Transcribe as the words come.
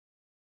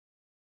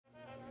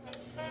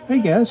Hey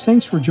guys,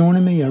 thanks for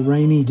joining me. A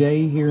rainy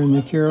day here in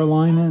the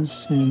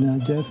Carolinas,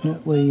 and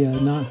definitely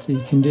not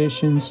the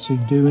conditions to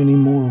do any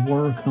more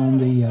work on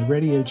the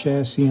radio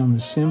chassis on the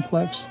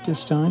Simplex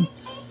this time.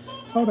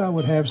 Thought I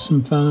would have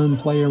some fun,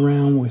 play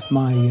around with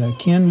my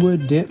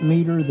Kenwood DIP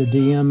meter, the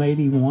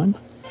DM-81.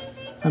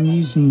 I'm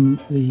using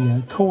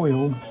the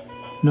coil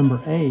number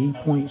A,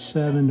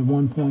 0.7 to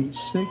 1.6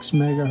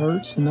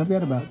 megahertz, and I've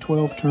got about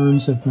 12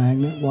 turns of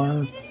magnet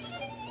wire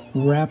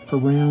wrapped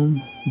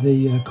around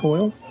the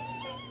coil,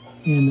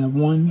 and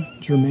one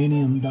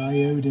germanium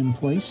diode in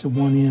place, a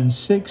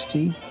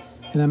 1N60,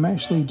 and I'm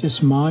actually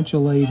just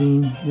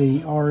modulating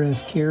the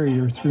RF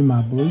carrier through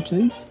my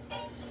Bluetooth.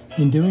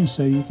 In doing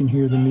so, you can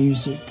hear the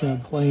music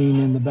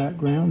playing in the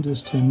background,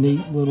 just a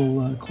neat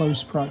little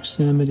close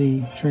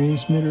proximity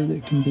transmitter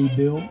that can be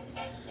built.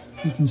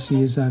 You can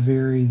see as I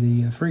vary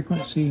the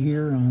frequency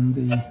here on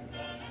the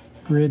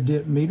grid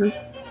dip meter.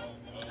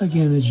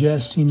 Again,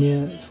 adjusting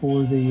it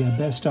for the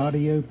best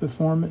audio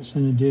performance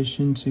in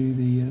addition to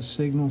the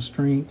signal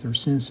strength or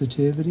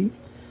sensitivity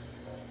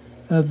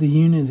of the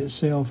unit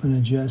itself, and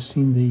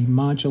adjusting the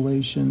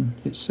modulation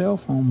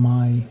itself on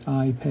my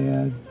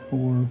iPad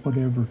or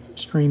whatever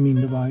streaming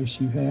device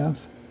you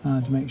have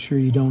to make sure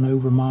you don't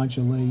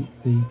overmodulate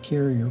the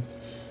carrier.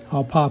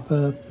 I'll pop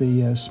up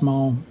the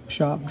small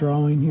shop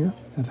drawing here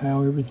of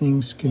how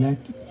everything's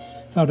connected.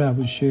 Thought I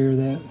would share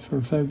that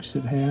for folks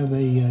that have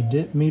a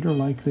dip meter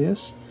like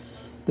this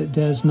that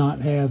does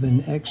not have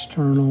an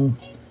external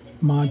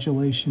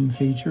modulation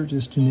feature,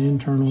 just an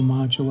internal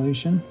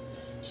modulation.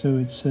 So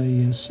it's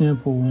a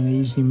simple and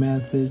easy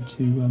method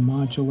to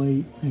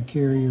modulate a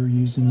carrier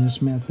using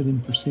this method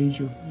and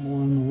procedure.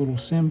 More on the little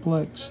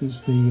Simplex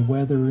as the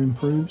weather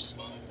improves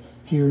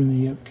here in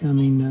the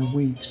upcoming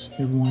weeks.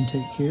 Everyone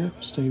take care,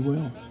 stay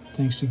well.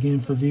 Thanks again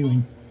for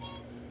viewing.